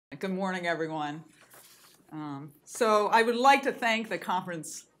Good morning, everyone. So I would like to thank the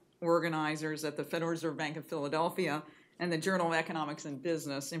conference organizers at the Federal Reserve Bank of Philadelphia and the Journal of Economics and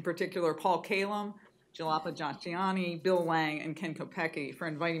Business, in particular Paul Kalem, Jalapa Jashtiani, Bill Lang, and Ken Kopecki for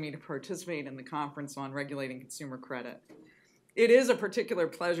inviting me to participate in the conference on regulating consumer credit. It is a particular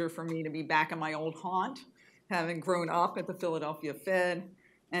pleasure for me to be back in my old haunt, having grown up at the Philadelphia Fed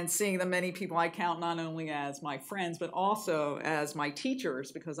and seeing the many people I count not only as my friends, but also as my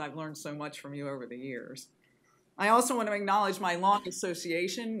teachers, because I've learned so much from you over the years. I also want to acknowledge my long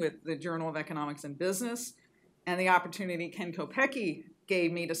association with the Journal of Economics and Business and the opportunity Ken Kopecki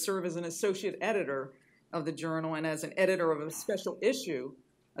gave me to serve as an associate editor of the journal and as an editor of a special issue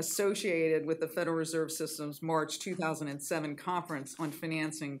associated with the Federal Reserve System's March 2007 conference on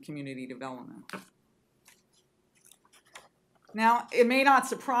financing community development. Now, it may not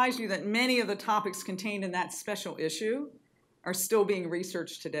surprise you that many of the topics contained in that special issue are still being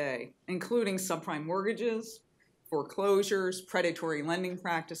researched today, including subprime mortgages, foreclosures, predatory lending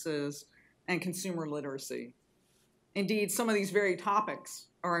practices, and consumer literacy. Indeed, some of these very topics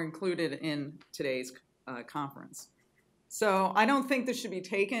are included in today's conference. So I don't think this should be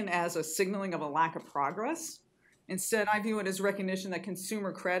taken as a signaling of a lack of progress. Instead, I view it as recognition that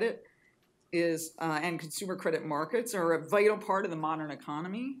consumer credit and consumer credit markets are a vital part of the modern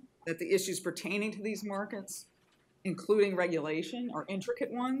economy, that the issues pertaining to these markets, including regulation, are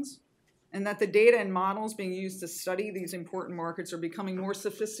intricate ones, and that the data and models being used to study these important markets are becoming more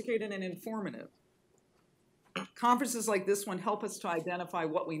sophisticated and informative. Conferences like this one help us to identify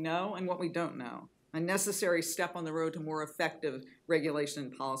what we know and what we don't know, a necessary step on the road to more effective regulation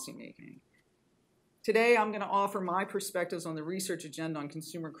and policymaking. Today, I'm going to offer my perspectives on the research agenda on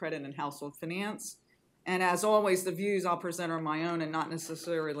consumer credit and household finance. And as always, the views I'll present are my own and not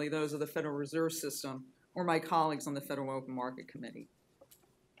necessarily those of the Federal Reserve System or my colleagues on the Federal Open Market Committee.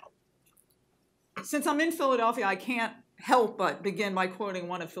 Since I'm in Philadelphia, I can't help but begin by quoting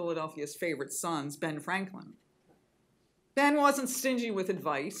one of Philadelphia's favorite sons, Ben Franklin. Ben wasn't stingy with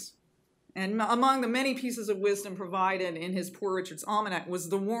advice, and among the many pieces of wisdom provided in his Poor Richard's Almanac was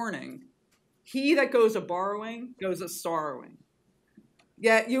the warning, "He that goes a-borrowing goes a-sorrowing."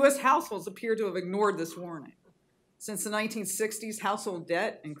 Yet U.S. households appear to have ignored this warning. Since the 1960s, household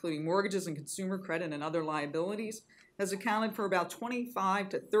debt, including mortgages and consumer credit and other liabilities, has accounted for about 25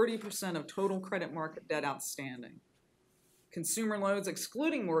 to 30% of total credit market debt outstanding. Consumer loans,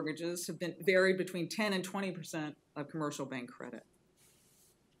 excluding mortgages, have varied between 10 and 20% of commercial bank credit.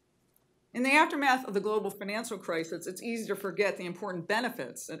 In the aftermath of the global financial crisis, it's easy to forget the important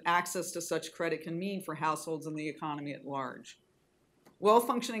benefits that access to such credit can mean for households and the economy at large.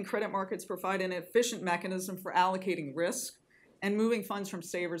 Well-functioning credit markets provide an efficient mechanism for allocating risk and moving funds from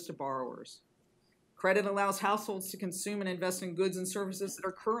savers to borrowers. Credit allows households to consume and invest in goods and services that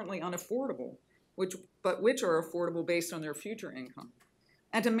are currently unaffordable, but which are affordable based on their future income,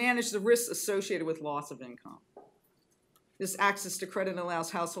 and to manage the risks associated with loss of income. This access to credit allows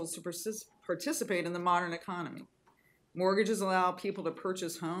households to participate in the modern economy. Mortgages allow people to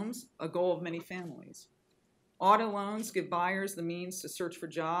purchase homes, a goal of many families. Auto loans give buyers the means to search for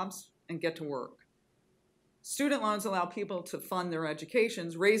jobs and get to work. Student loans allow people to fund their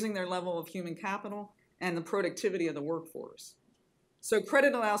educations, raising their level of human capital and the productivity of the workforce. So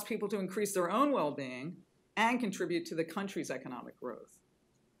credit allows people to increase their own well-being and contribute to the country's economic growth.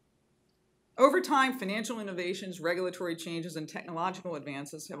 Over time, financial innovations, regulatory changes, and technological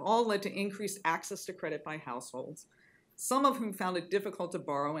advances have all led to increased access to credit by households, some of whom found it difficult to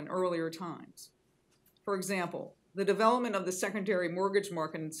borrow in earlier times. For example, the development of the secondary mortgage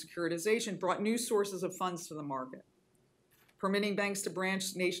market and securitization brought new sources of funds to the market. Permitting banks to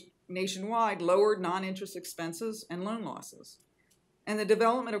branch nationwide lowered non-interest expenses and loan losses. And the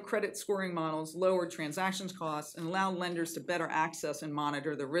development of credit scoring models lowered transaction costs and allowed lenders to better access and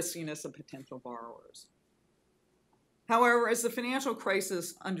monitor the riskiness of potential borrowers. However, as the financial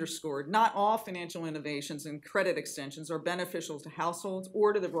crisis underscored, not all financial innovations and credit extensions are beneficial to households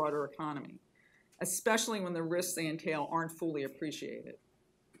or to the broader economy, especially when the risks they entail aren't fully appreciated.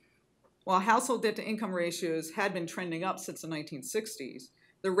 While household debt-to-income ratios had been trending up since the 1960s,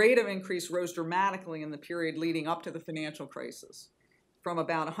 the rate of increase rose dramatically in the period leading up to the financial crisis, from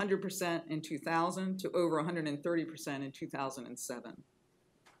about 100% in 2000 to over 130% in 2007.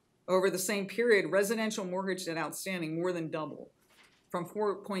 Over the same period, residential mortgage debt outstanding more than doubled, from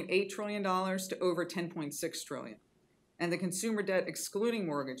 $4.8 trillion to over $10.6 trillion. And the consumer debt excluding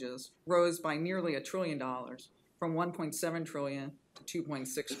mortgages rose by nearly $1 trillion, from $1.7 trillion to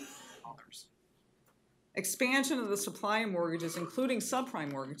 $2.6 trillion. Expansion of the supply of mortgages, including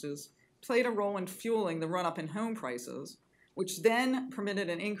subprime mortgages, played a role in fueling the run-up in home prices, which then permitted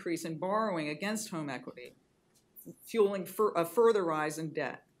an increase in borrowing against home equity, fueling a further rise in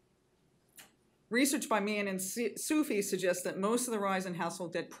debt. Research by Meehan and Sufi suggests that most of the rise in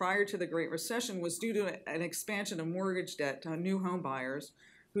household debt prior to the Great Recession was due to an expansion of mortgage debt to new home buyers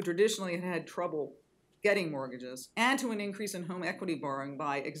who traditionally had had trouble getting mortgages, and to an increase in home equity borrowing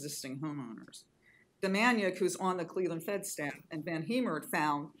by existing homeowners. Demaniuk, who's on the Cleveland Fed staff, and Van Hemert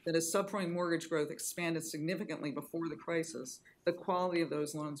found that as subprime mortgage growth expanded significantly before the crisis, the quality of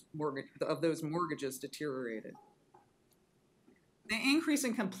those mortgages deteriorated. The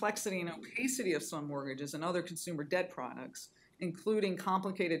increasing complexity and opacity of some mortgages and other consumer debt products, including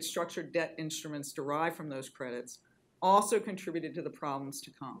complicated structured debt instruments derived from those credits, also contributed to the problems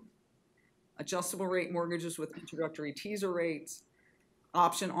to come. Adjustable rate mortgages with introductory teaser rates,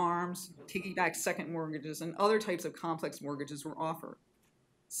 option arms, piggyback second mortgages, and other types of complex mortgages were offered.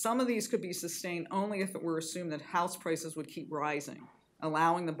 Some of these could be sustained only if it were assumed that house prices would keep rising,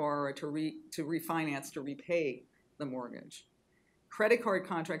 allowing the borrower to refinance to repay the mortgage. Credit card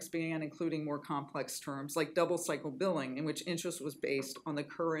contracts began including more complex terms like double cycle billing, in which interest was based on the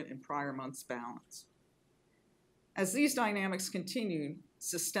current and prior month's balance. As these dynamics continued,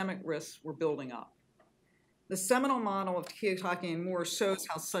 systemic risks were building up. The seminal model of Kiyotaki and Moore shows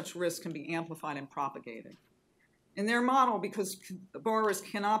how such risks can be amplified and propagated. In their model, because borrowers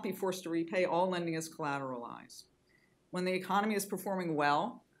cannot be forced to repay, all lending is collateralized. When the economy is performing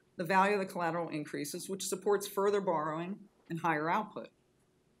well, the value of the collateral increases, which supports further borrowing and higher output.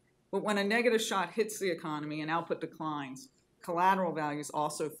 But when a negative shock hits the economy and output declines, collateral values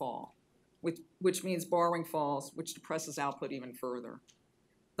also fall, which means borrowing falls, which depresses output even further.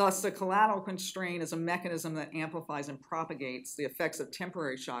 Thus, the collateral constraint is a mechanism that amplifies and propagates the effects of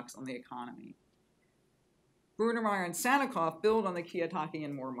temporary shocks on the economy. Brunermeyer and Sanikoff build on the Kiyotaki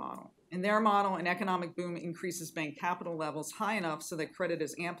and Moore model. In their model, an economic boom increases bank capital levels high enough so that credit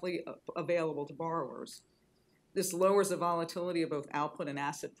is amply available to borrowers. This lowers the volatility of both output and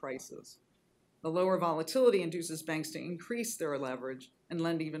asset prices. The lower volatility induces banks to increase their leverage and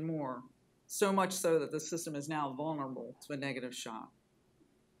lend even more, so much so that the system is now vulnerable to a negative shock.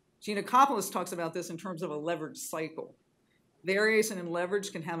 Giannakopoulos talks about this in terms of a leverage cycle. Variation in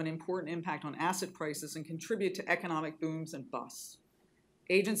leverage can have an important impact on asset prices and contribute to economic booms and busts.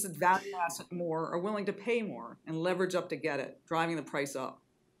 Agents that value asset more are willing to pay more and leverage up to get it, driving the price up.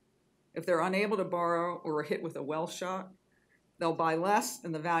 If they're unable to borrow or are hit with a wealth shock, they'll buy less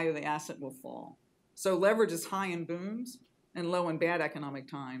and the value of the asset will fall. So leverage is high in booms and low in bad economic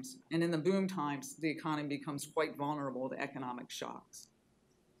times, and in the boom times, the economy becomes quite vulnerable to economic shocks.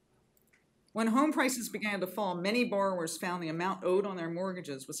 When home prices began to fall, many borrowers found the amount owed on their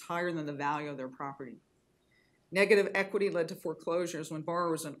mortgages was higher than the value of their property. Negative equity led to foreclosures when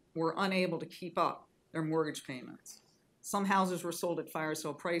borrowers were unable to keep up their mortgage payments. Some houses were sold at fire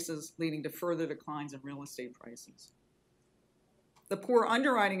sale prices, leading to further declines in real estate prices. The poor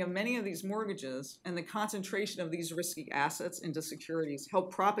underwriting of many of these mortgages and the concentration of these risky assets into securities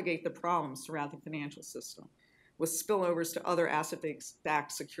helped propagate the problems throughout the financial system, with spillovers to other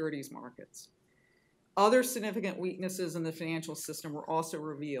asset-backed securities markets. Other significant weaknesses in the financial system were also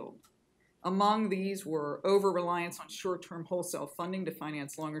revealed. Among these were over-reliance on short-term wholesale funding to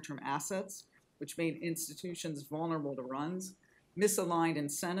finance longer-term assets, which made institutions vulnerable to runs, misaligned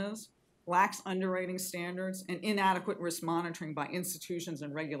incentives, lax underwriting standards, and inadequate risk monitoring by institutions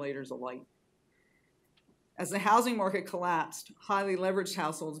and regulators alike. As the housing market collapsed, highly leveraged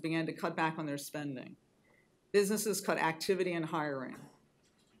households began to cut back on their spending. Businesses cut activity and hiring.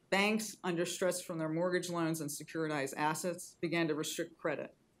 Banks, under stress from their mortgage loans and securitized assets, began to restrict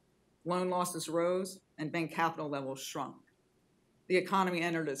credit. Loan losses rose, and bank capital levels shrunk. The economy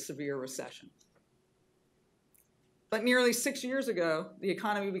entered a severe recession. But nearly 6 years ago, the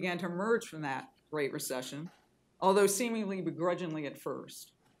economy began to emerge from that Great Recession, although seemingly begrudgingly at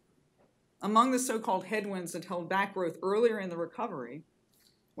first. Among the so-called headwinds that held back growth earlier in the recovery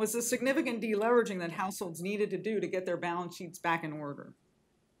was the significant deleveraging that households needed to do to get their balance sheets back in order.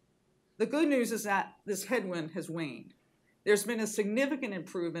 The good news is that this headwind has waned. There's been a significant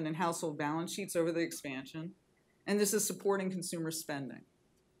improvement in household balance sheets over the expansion, and this is supporting consumer spending.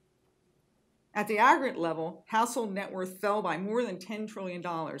 At the aggregate level, household net worth fell by more than $10 trillion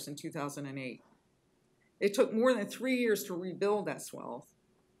in 2008. It took more than 3 years to rebuild that wealth,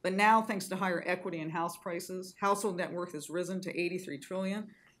 but now, thanks to higher equity in house prices, household net worth has risen to $83 trillion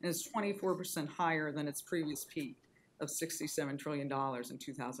and is 24% higher than its previous peak of $67 trillion in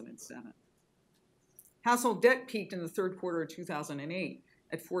 2007. Household debt peaked in the third quarter of 2008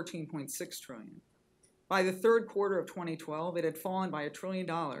 at $14.6 trillion. By the third quarter of 2012, it had fallen by $1 trillion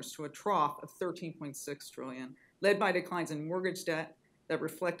to a trough of $13.6 trillion led by declines in mortgage debt that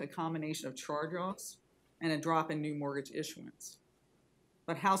reflect a combination of charge-offs and a drop in new mortgage issuance.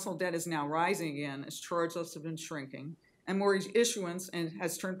 But household debt is now rising again as charge-offs have been shrinking, and mortgage issuance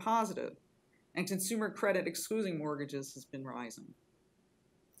has turned positive, and consumer credit excluding mortgages has been rising.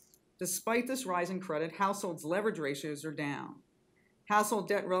 Despite this rise in credit, households' leverage ratios are down. Household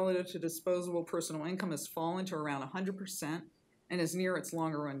debt relative to disposable personal income has fallen to around 100% and is near its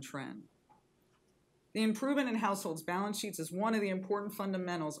longer-run trend. The improvement in households' balance sheets is one of the important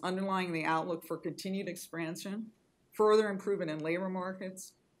fundamentals underlying the outlook for continued expansion, further improvement in labor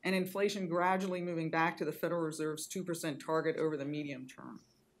markets, and inflation gradually moving back to the Federal Reserve's 2% target over the medium term.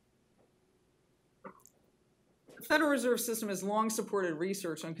 The Federal Reserve System has long supported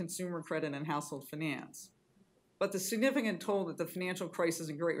research on consumer credit and household finance, but the significant toll that the financial crisis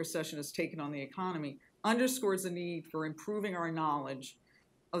and Great Recession has taken on the economy underscores the need for improving our knowledge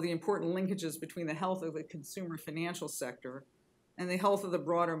of the important linkages between the health of the consumer financial sector and the health of the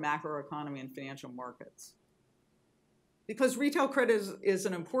broader macroeconomy and financial markets. Because retail credit is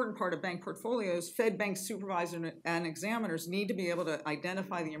an important part of bank portfolios, Fed bank supervisors and examiners need to be able to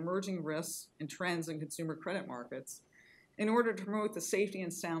identify the emerging risks and trends in consumer credit markets in order to promote the safety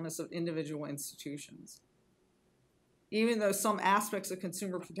and soundness of individual institutions. Even though some aspects of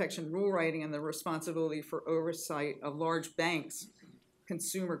consumer protection rule writing and the responsibility for oversight of large banks'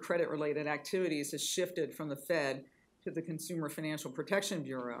 consumer credit-related activities has shifted from the Fed to the Consumer Financial Protection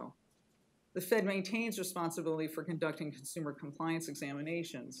Bureau, the Fed maintains responsibility for conducting consumer compliance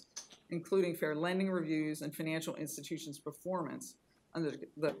examinations, including fair lending reviews and financial institutions' performance under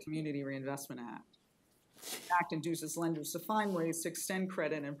the Community Reinvestment Act. The Act induces lenders to find ways to extend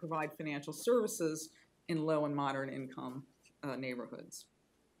credit and provide financial services in low and moderate income neighborhoods.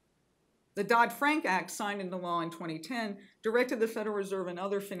 The Dodd-Frank Act, signed into law in 2010, directed the Federal Reserve and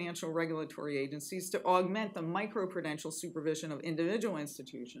other financial regulatory agencies to augment the microprudential supervision of individual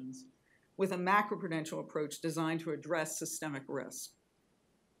institutions with a macroprudential approach designed to address systemic risk.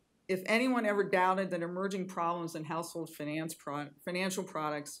 If anyone ever doubted that emerging problems in household financial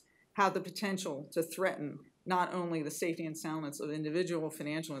products have the potential to threaten not only the safety and soundness of individual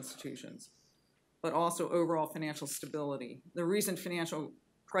financial institutions, but also overall financial stability, the recent financial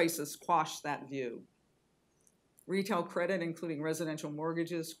crisis quashed that view. Retail credit, including residential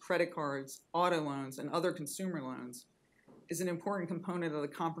mortgages, credit cards, auto loans, and other consumer loans, is an important component of the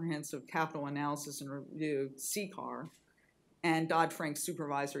Comprehensive Capital Analysis and Review, CCAR, and Dodd-Frank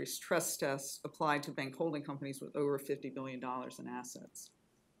supervisory stress tests applied to bank holding companies with over $50 billion in assets.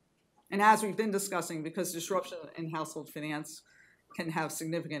 And as we've been discussing, because disruption in household finance can have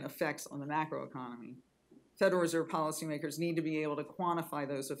significant effects on the macroeconomy, Federal Reserve policymakers need to be able to quantify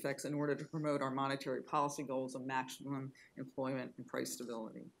those effects in order to promote our monetary policy goals of maximum employment and price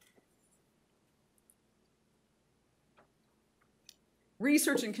stability.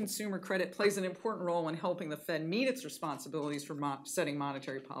 Research in consumer credit plays an important role in helping the Fed meet its responsibilities for setting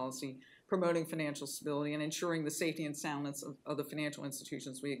monetary policy, promoting financial stability, and ensuring the safety and soundness of the financial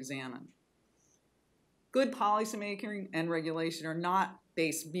institutions we examine. Good policymaking and regulation are not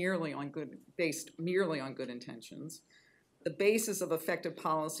based merely on good intentions. The basis of effective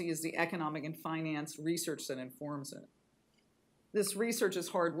policy is the economic and finance research that informs it. This research is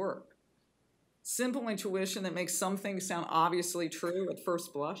hard work. Simple intuition that makes some things sound obviously true at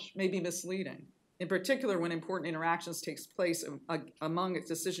first blush may be misleading, in particular when important interactions take place among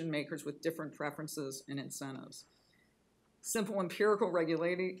decision makers with different preferences and incentives. Simple empirical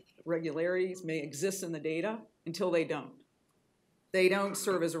regularities may exist in the data until they don't. They don't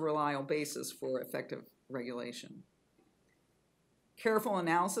serve as a reliable basis for effective regulation. Careful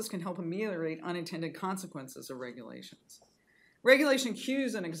analysis can help ameliorate unintended consequences of regulations. Regulation Q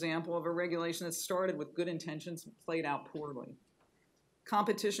is an example of a regulation that started with good intentions and played out poorly.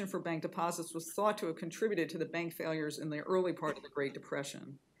 Competition for bank deposits was thought to have contributed to the bank failures in the early part of the Great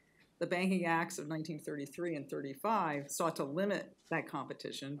Depression. The Banking Acts of 1933 and 35 sought to limit that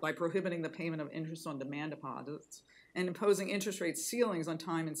competition by prohibiting the payment of interest on demand deposits and imposing interest rate ceilings on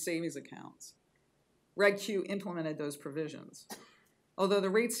time and savings accounts. Reg Q implemented those provisions. Although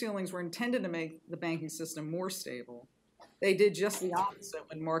the rate ceilings were intended to make the banking system more stable, they did just the opposite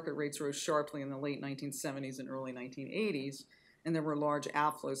when market rates rose sharply in the late 1970s and early 1980s, and there were large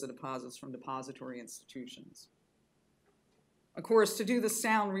outflows of deposits from depository institutions. Of course, to do the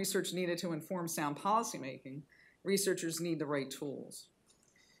sound research needed to inform sound policymaking, researchers need the right tools.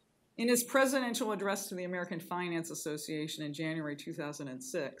 In his presidential address to the American Finance Association in January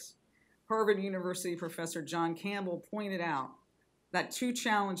 2006, Harvard University professor John Campbell pointed out that two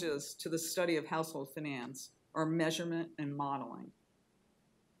challenges to the study of household finance are measurement and modeling.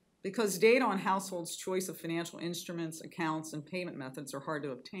 Because data on households' choice of financial instruments, accounts, and payment methods are hard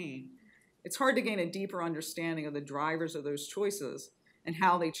to obtain, it's hard to gain a deeper understanding of the drivers of those choices and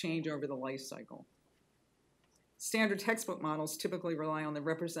how they change over the life cycle. Standard textbook models typically rely on the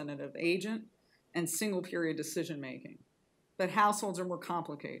representative agent and single-period decision-making, but households are more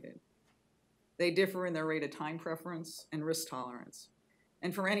complicated. They differ in their rate of time preference and risk tolerance,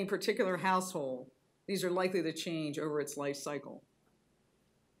 and for any particular household, these are likely to change over its life cycle.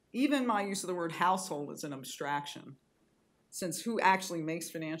 Even my use of the word household is an abstraction, since who actually makes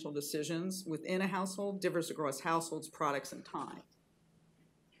financial decisions within a household differs across households, products, and time.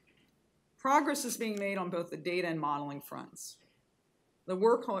 Progress is being made on both the data and modeling fronts. The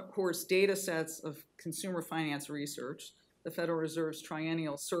workhorse data sets of consumer finance research, the Federal Reserve's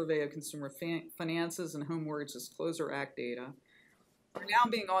Triennial Survey of Consumer Finances and Home Mortgage Disclosure Act data, are now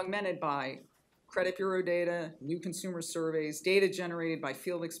being augmented by credit bureau data, new consumer surveys, data generated by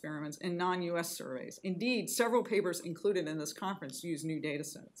field experiments, and non-US surveys. Indeed, several papers included in this conference use new data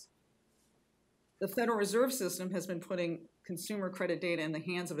sets. The Federal Reserve System has been putting consumer credit data in the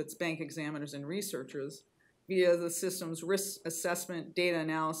hands of its bank examiners and researchers via the system's Risk Assessment, Data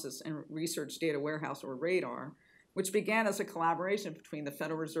Analysis, and Research Data Warehouse, or RADAR, which began as a collaboration between the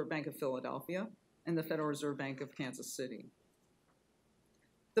Federal Reserve Bank of Philadelphia and the Federal Reserve Bank of Kansas City.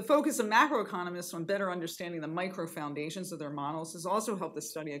 The focus of macroeconomists on better understanding the micro foundations of their models has also helped the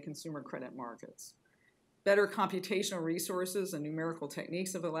study of consumer credit markets. Better computational resources and numerical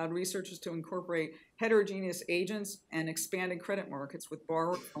techniques have allowed researchers to incorporate heterogeneous agents and expanded credit markets with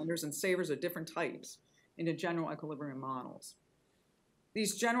borrowers, lenders, and savers of different types into general equilibrium models.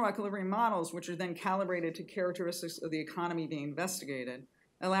 These general equilibrium models, which are then calibrated to characteristics of the economy being investigated,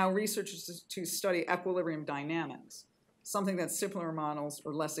 allow researchers to study equilibrium dynamics, something that simpler models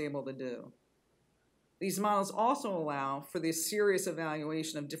are less able to do. These models also allow for the serious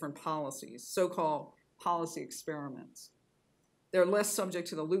evaluation of different policies, so-called policy experiments. They're less subject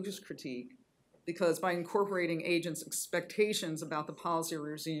to the Lucas critique because by incorporating agents' expectations about the policy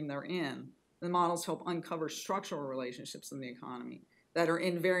regime they're in, the models help uncover structural relationships in the economy that are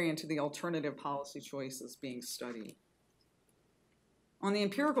invariant to the alternative policy choices being studied. On the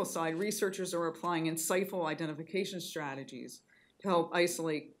empirical side, researchers are applying insightful identification strategies to help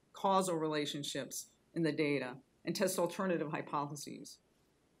isolate causal relationships in the data and test alternative hypotheses.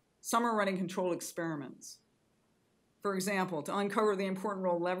 Some are running controlled experiments. For example, to uncover the important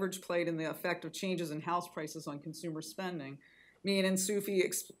role leverage played in the effect of changes in house prices on consumer spending, Meehan and Sufi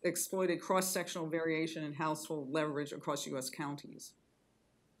exploited cross-sectional variation in household leverage across U.S. counties.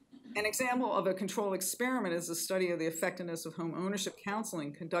 An example of a controlled experiment is the study of the effectiveness of home ownership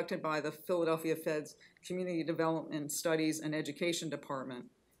counseling conducted by the Philadelphia Fed's Community Development Studies and Education Department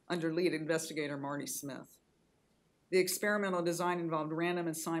under lead investigator Marty Smith. The experimental design involved random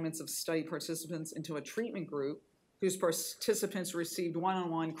assignments of study participants into a treatment group whose participants received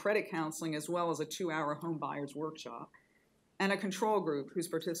one-on-one credit counseling as well as a 2-hour home buyer's workshop, and a control group whose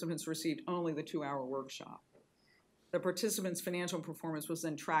participants received only the 2-hour workshop. The participants' financial performance was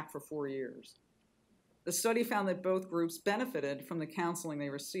then tracked for 4 years. The study found that both groups benefited from the counseling they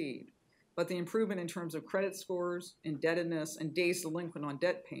received, but the improvement in terms of credit scores, indebtedness, and days delinquent on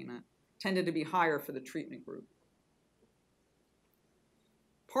debt payment tended to be higher for the treatment group.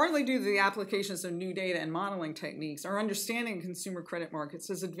 Partly due to the applications of new data and modeling techniques, our understanding of consumer credit markets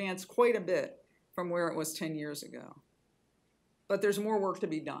has advanced quite a bit from where it was 10 years ago. But there's more work to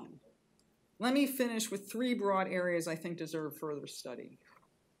be done. Let me finish with 3 broad areas I think deserve further study.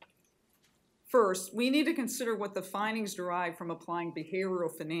 First, we need to consider what the findings derived from applying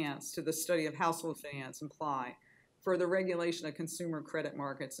behavioral finance to the study of household finance imply for the regulation of consumer credit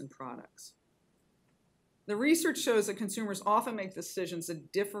markets and products. The research shows that consumers often make decisions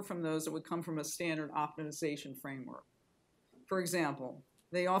that differ from those that would come from a standard optimization framework. For example,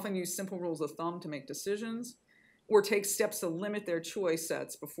 they often use simple rules of thumb to make decisions or take steps to limit their choice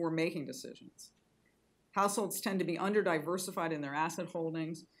sets before making decisions. Households tend to be under-diversified in their asset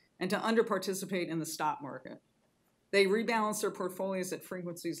holdings and to under-participate in the stock market. They rebalance their portfolios at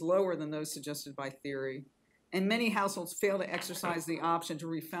frequencies lower than those suggested by theory, and many households fail to exercise the option to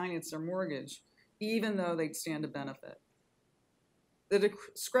refinance their mortgage even though they'd stand to benefit. The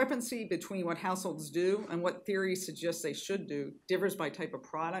discrepancy between what households do and what theory suggests they should do differs by type of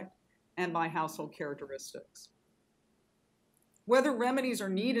product and by household characteristics. Whether remedies are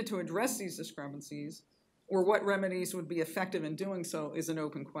needed to address these discrepancies or what remedies would be effective in doing so is an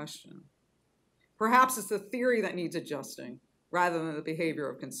open question. Perhaps it's the theory that needs adjusting rather than the behavior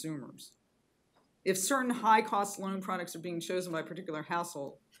of consumers. If certain high-cost loan products are being chosen by a particular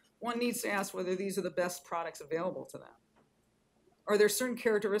household, one needs to ask whether these are the best products available to them. Are there certain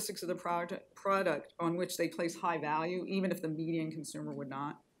characteristics of the product on which they place high value, even if the median consumer would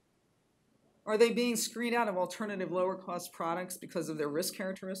not? Are they being screened out of alternative lower-cost products because of their risk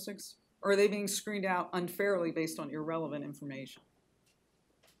characteristics? Or are they being screened out unfairly based on irrelevant information?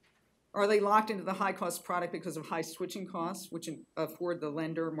 Are they locked into the high-cost product because of high switching costs, which afford the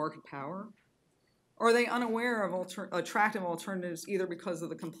lender market power? Or are they unaware of attractive alternatives either because of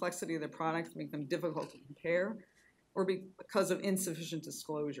the complexity of the product, make them difficult to compare, or because of insufficient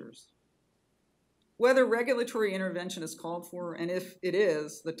disclosures? Whether regulatory intervention is called for, and if it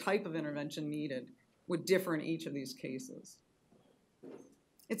is, the type of intervention needed would differ in each of these cases.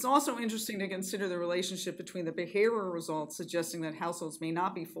 It's also interesting to consider the relationship between the behavioral results suggesting that households may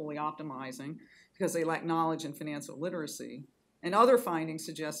not be fully optimizing because they lack knowledge and financial literacy, and other findings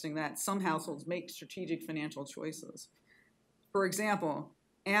suggesting that some households make strategic financial choices. For example,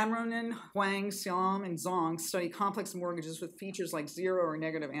 Amronen, Huang, Xiam, and Zhang study complex mortgages with features like zero or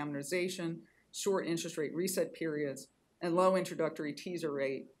negative amortization, short interest rate reset periods, and low introductory teaser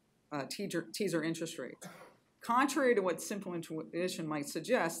interest rates. Contrary to what simple intuition might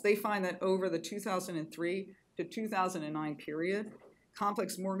suggest, they find that over the 2003 to 2009 period,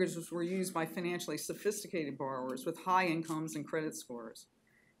 complex mortgages were used by financially sophisticated borrowers with high incomes and credit scores,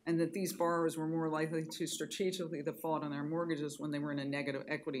 and that these borrowers were more likely to strategically default on their mortgages when they were in a negative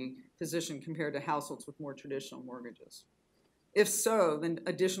equity position compared to households with more traditional mortgages. If so, then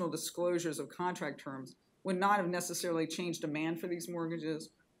additional disclosures of contract terms would not have necessarily changed demand for these mortgages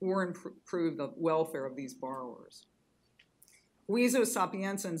or improve the welfare of these borrowers. Guizzo,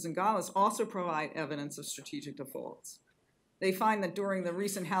 Sapienza, and Zingales also provide evidence of strategic defaults. They find that during the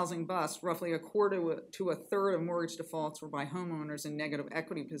recent housing bust, roughly a quarter to a third of mortgage defaults were by homeowners in negative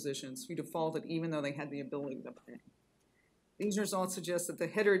equity positions who defaulted even though they had the ability to pay. These results suggest that the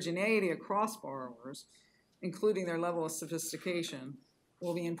heterogeneity across borrowers, including their level of sophistication,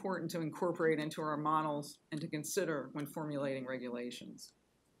 will be important to incorporate into our models and to consider when formulating regulations.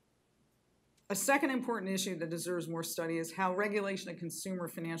 A second important issue that deserves more study is how regulation of consumer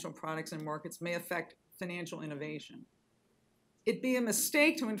financial products and markets may affect financial innovation. It'd be a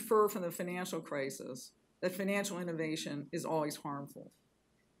mistake to infer from the financial crisis that financial innovation is always harmful.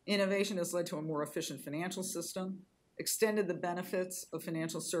 Innovation has led to a more efficient financial system, extended the benefits of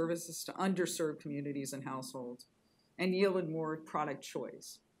financial services to underserved communities and households, and yielded more product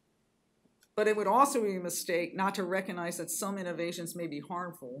choice. But it would also be a mistake not to recognize that some innovations may be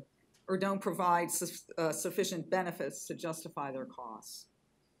harmful or don't provide sufficient benefits to justify their costs.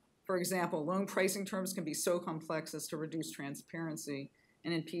 For example, loan pricing terms can be so complex as to reduce transparency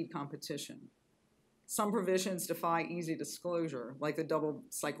and impede competition. Some provisions defy easy disclosure, like the double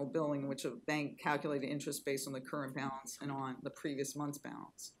cycle billing in which a bank calculated interest based on the current balance and on the previous month's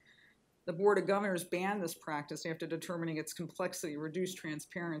balance. The Board of Governors banned this practice after determining its complexity reduced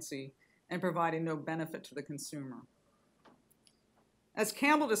transparency and provided no benefit to the consumer. As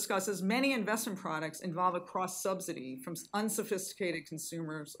Campbell discusses, many investment products involve a cross-subsidy from unsophisticated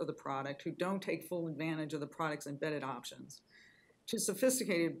consumers of the product who don't take full advantage of the product's embedded options to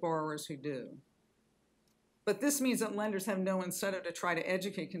sophisticated borrowers who do. But this means that lenders have no incentive to try to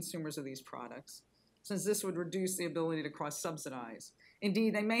educate consumers of these products, since this would reduce the ability to cross-subsidize.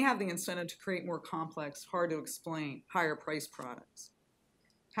 Indeed, they may have the incentive to create more complex, hard-to-explain, higher-priced products.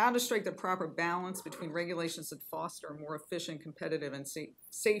 How to strike the proper balance between regulations that foster a more efficient, competitive, and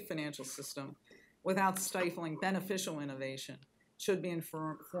safe financial system without stifling beneficial innovation should be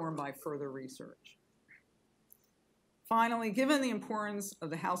informed by further research. Finally, given the importance of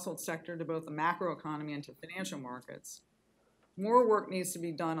the household sector to both the macroeconomy and to financial markets, more work needs to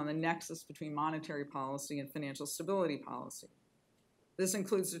be done on the nexus between monetary policy and financial stability policy. This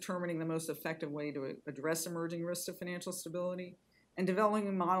includes determining the most effective way to address emerging risks of financial stability and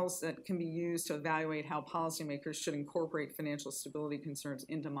developing models that can be used to evaluate how policymakers should incorporate financial stability concerns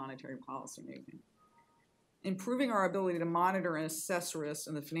into monetary policymaking. Improving our ability to monitor and assess risks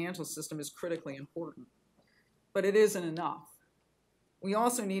in the financial system is critically important, but it isn't enough. We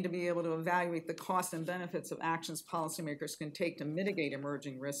also need to be able to evaluate the costs and benefits of actions policymakers can take to mitigate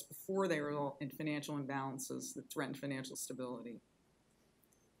emerging risks before they result in financial imbalances that threaten financial stability.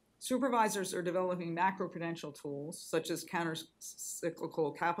 Supervisors are developing macroprudential tools, such as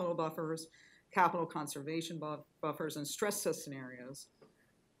counter-cyclical capital buffers, capital conservation buffers, and stress test scenarios,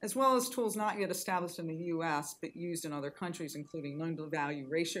 as well as tools not yet established in the U.S. but used in other countries, including loan-to-value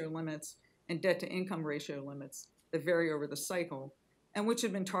ratio limits and debt-to-income ratio limits that vary over the cycle, and which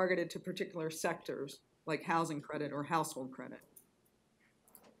have been targeted to particular sectors, like housing credit or household credit.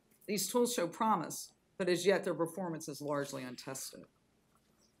 These tools show promise, but as yet their performance is largely untested.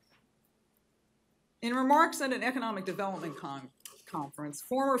 In remarks at an economic development conference,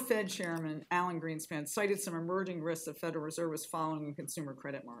 former Fed Chairman Alan Greenspan cited some emerging risks the Federal Reserve was following in consumer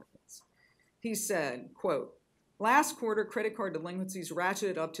credit markets. He said, quote, "Last quarter, credit card delinquencies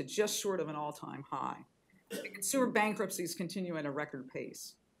ratcheted up to just short of an all-time high. And consumer bankruptcies continue at a record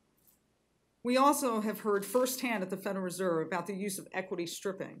pace. We also have heard firsthand at the Federal Reserve about the use of equity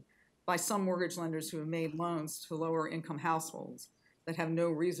stripping by some mortgage lenders who have made loans to lower income households that have no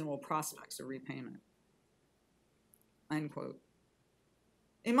reasonable prospects of repayment." End quote.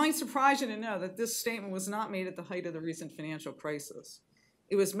 It might surprise you to know that this statement was not made at the height of the recent financial crisis.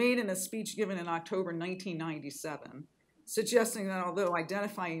 It was made in a speech given in October 1997, suggesting that although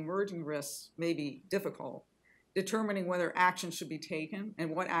identifying emerging risks may be difficult, determining whether action should be taken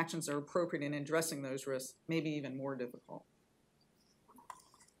and what actions are appropriate in addressing those risks may be even more difficult.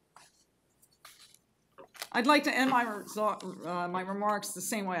 I'd like to end my remarks the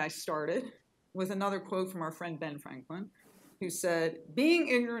same way I started, with another quote from our friend Ben Franklin, who said, "Being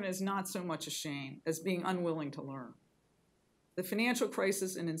ignorant is not so much a shame as being unwilling to learn." The financial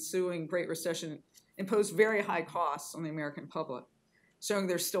crisis and ensuing Great Recession imposed very high costs on the American public, showing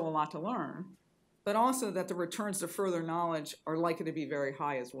there's still a lot to learn, but also that the returns to further knowledge are likely to be very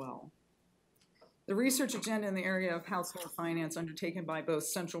high as well. The research agenda in the area of household finance undertaken by both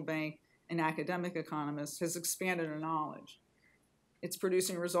central bank and academic economists has expanded our knowledge. It's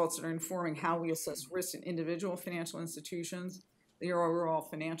producing results that are informing how we assess risk in individual financial institutions, the overall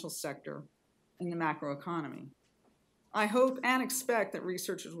financial sector, and the macroeconomy. I hope and expect that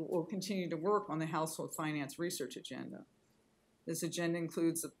researchers will continue to work on the household finance research agenda. This agenda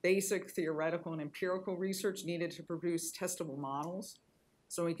includes the basic theoretical and empirical research needed to produce testable models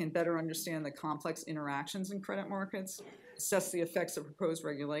so we can better understand the complex interactions in credit markets, assess the effects of proposed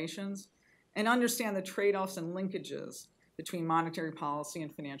regulations, and understand the trade-offs and linkages between monetary policy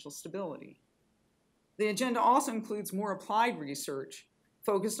and financial stability. The agenda also includes more applied research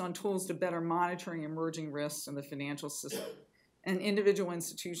focused on tools to better monitoring emerging risks in the financial system and individual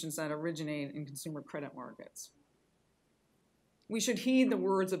institutions that originate in consumer credit markets. We should heed the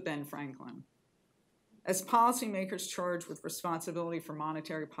words of Ben Franklin. As policymakers charged with responsibility for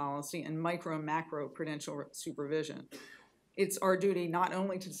monetary policy and micro and macro prudential supervision, it's our duty not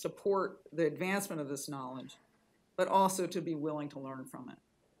only to support the advancement of this knowledge, but also to be willing to learn from it.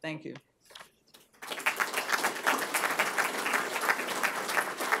 Thank you.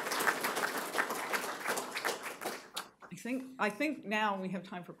 I think now we have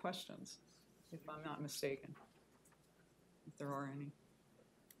time for questions, if I'm not mistaken, if there are any.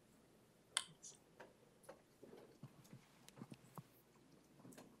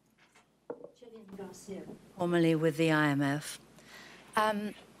 Formerly with the IMF.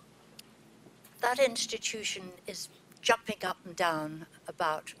 That institution is jumping up and down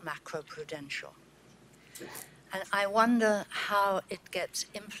about macroprudential. And I wonder how it gets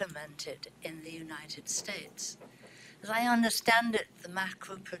implemented in the United States. As I understand it, the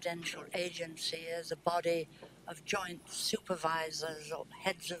macroprudential agency is a body of joint supervisors or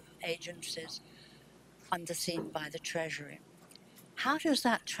heads of agencies underseen by the Treasury. How does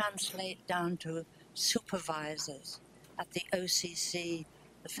that translate down to supervisors at the OCC,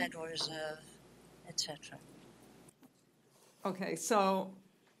 the Federal Reserve, etc.? Okay, so,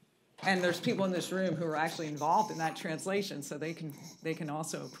 and there's people in this room who are actually involved in that translation, so they can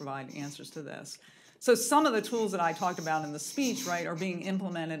also provide answers to this. So some of the tools that I talked about in the speech, right, are being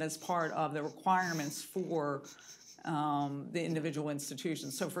implemented as part of the requirements for the individual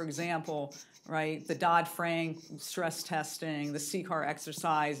institutions. So for example, right, the Dodd-Frank stress testing, the CCAR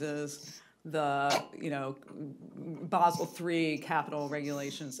exercises, the Basel III capital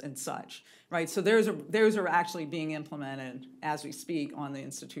regulations and such, right? So those are actually being implemented as we speak on the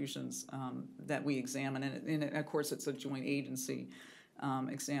institutions that we examine, and of course it's a joint agency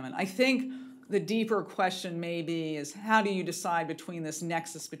examine. I think the deeper question maybe is how do you decide between this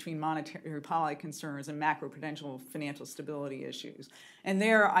nexus between monetary policy concerns and macroprudential financial stability issues? And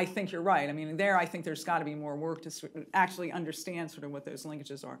there, I think you're right. I mean, there I think there's got to be more work to actually understand sort of what those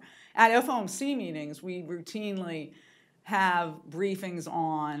linkages are. At FOMC meetings, we routinely have briefings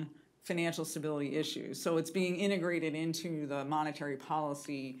on financial stability issues. So it's being integrated into the monetary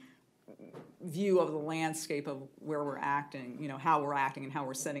policy view of the landscape of where we're acting, how we're acting and how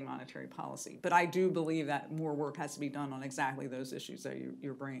we're setting monetary policy. But I do believe that more work has to be done on exactly those issues that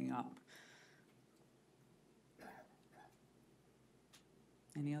you're bringing up.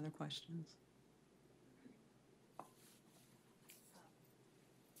 Any other questions?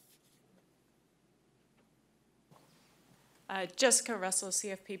 Jessica Russell,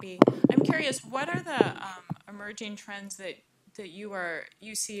 CFPB. I'm curious, what are the emerging trends that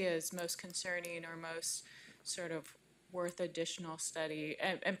you see as most concerning or most sort of worth additional study,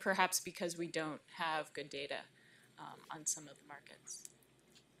 and perhaps because we don't have good data on some of the markets?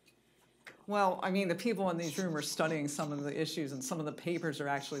 Well, I mean, the people in these rooms are studying some of the issues, and some of the papers are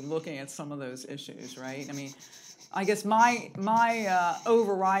actually looking at some of those issues, right? I mean, I guess my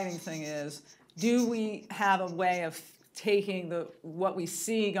overriding thing is, do we have a way of taking what we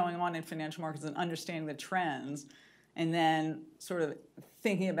see going on in financial markets and understanding the trends, and then sort of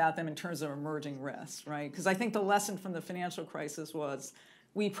thinking about them in terms of emerging risks, right? Because I think the lesson from the financial crisis was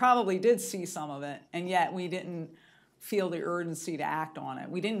we probably did see some of it, and yet we didn't feel the urgency to act on it.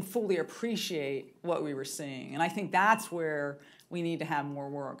 We didn't fully appreciate what we were seeing. And I think that's where we need to have more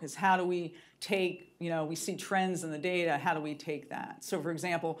work, is how do we take, we see trends in the data, how do we take that? So for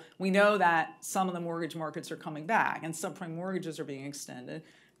example, we know that some of the mortgage markets are coming back and subprime mortgages are being extended.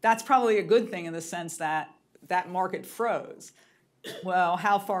 That's probably a good thing in the sense that that market froze. Well,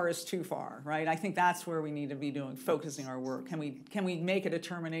 how far is too far, right? I think that's where we need to be focusing our work. Can we make a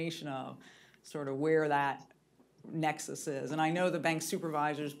determination of sort of where that nexus is? And I know the bank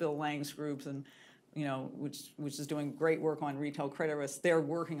supervisors, Bill Lang's groups, and which is doing great work on retail credit risk, they're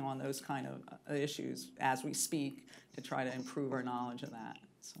working on those kind of issues as we speak to try to improve our knowledge of that.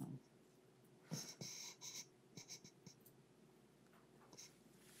 So.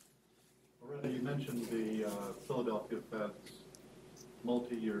 Loretta, you mentioned the Philadelphia Fed's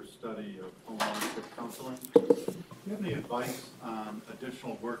multi-year study of home ownership counseling. Do you have any advice on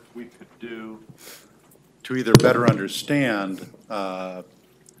additional work we could do to either better understand the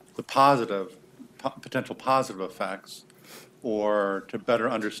potential positive effects, or to better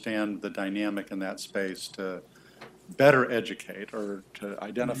understand the dynamic in that space, to better educate or to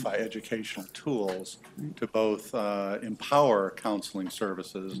identify educational tools to both empower counseling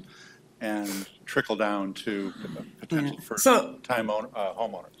services and trickle down to potential first-time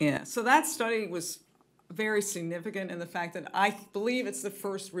homeowners? Yeah, so that study was very significant in the fact that I believe it's the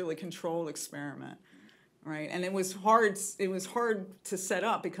first really controlled experiment. Right, and it was hard to set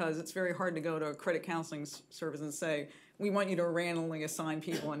up because it's very hard to go to a credit counseling service and say, we want you to randomly assign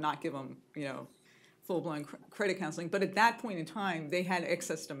people and not give them, full-blown credit counseling. But at that point in time, they had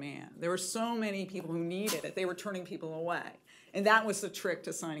excess demand. There were so many people who needed it, they were turning people away. And that was the trick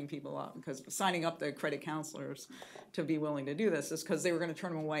to signing people up, because signing up the credit counselors to be willing to do this is because they were going to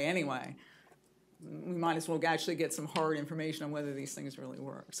turn them away anyway. We might as well actually get some hard information on whether these things really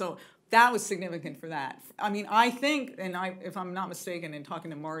work. So that was significant for that. I mean, I think, and if I'm not mistaken in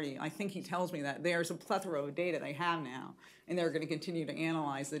talking to Marty, I think he tells me that there's a plethora of data they have now, and they're going to continue to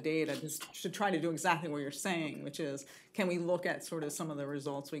analyze the data to try to do exactly what you're saying, which is, can we look at sort of some of the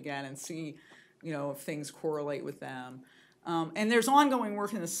results we get and see, if things correlate with them. And there's ongoing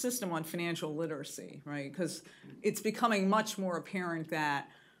work in the system on financial literacy, right? Because it's becoming much more apparent that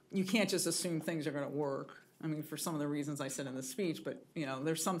you can't just assume things are going to work. I mean, for some of the reasons I said in the speech, but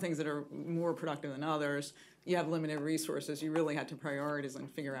there's some things that are more productive than others. You have limited resources. You really have to prioritize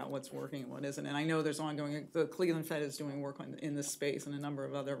and figure out what's working and what isn't. And I know there's ongoing. The Cleveland Fed is doing work in this space, and a number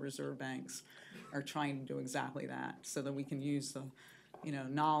of other reserve banks are trying to do exactly that, so that we can use the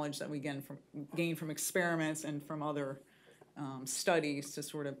knowledge that we gain from experiments and from other studies to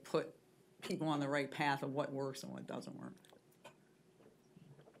sort of put people on the right path of what works and what doesn't work.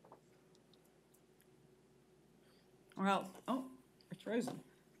 Well, it's frozen.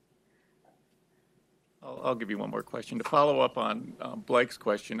 I'll give you one more question. To follow up on Blake's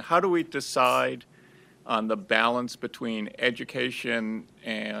question, how do we decide on the balance between education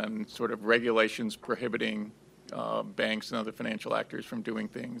and sort of regulations prohibiting banks and other financial actors from doing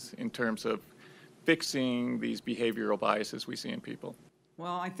things in terms of fixing these behavioral biases we see in people?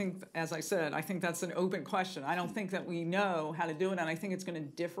 Well, I think, as I said, I think that's an open question. I don't think that we know how to do it, and I think it's going to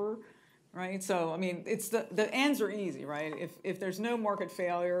differ. Right, so I mean, it's the ends are easy, right? If there's no market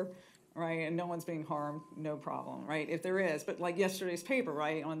failure, right, and no one's being harmed, no problem, right? If there is, but like yesterday's paper,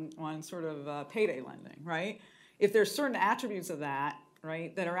 right, on sort of payday lending, right? If there's certain attributes of that,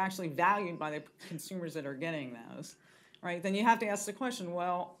 right, that are actually valued by the consumers that are getting those, right, then you have to ask the question,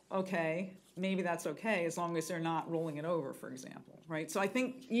 well, okay, maybe that's okay as long as they're not rolling it over, for example, right? So I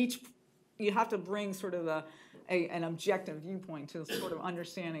think you have to bring sort of an objective viewpoint to sort of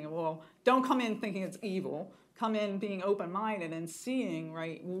understanding of, well, don't come in thinking it's evil. Come in being open-minded and seeing,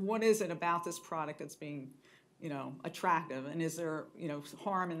 right, what is it about this product that's being, attractive, and is there,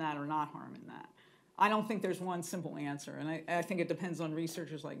 harm in that or not harm in that? I don't think there's one simple answer, and I think it depends on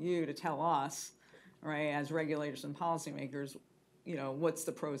researchers like you to tell us, right, as regulators and policymakers, what's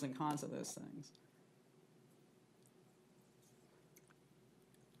the pros and cons of those things.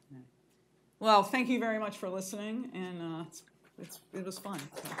 Well, thank you very much for listening, and it was fun.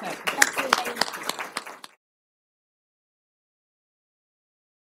 Okay.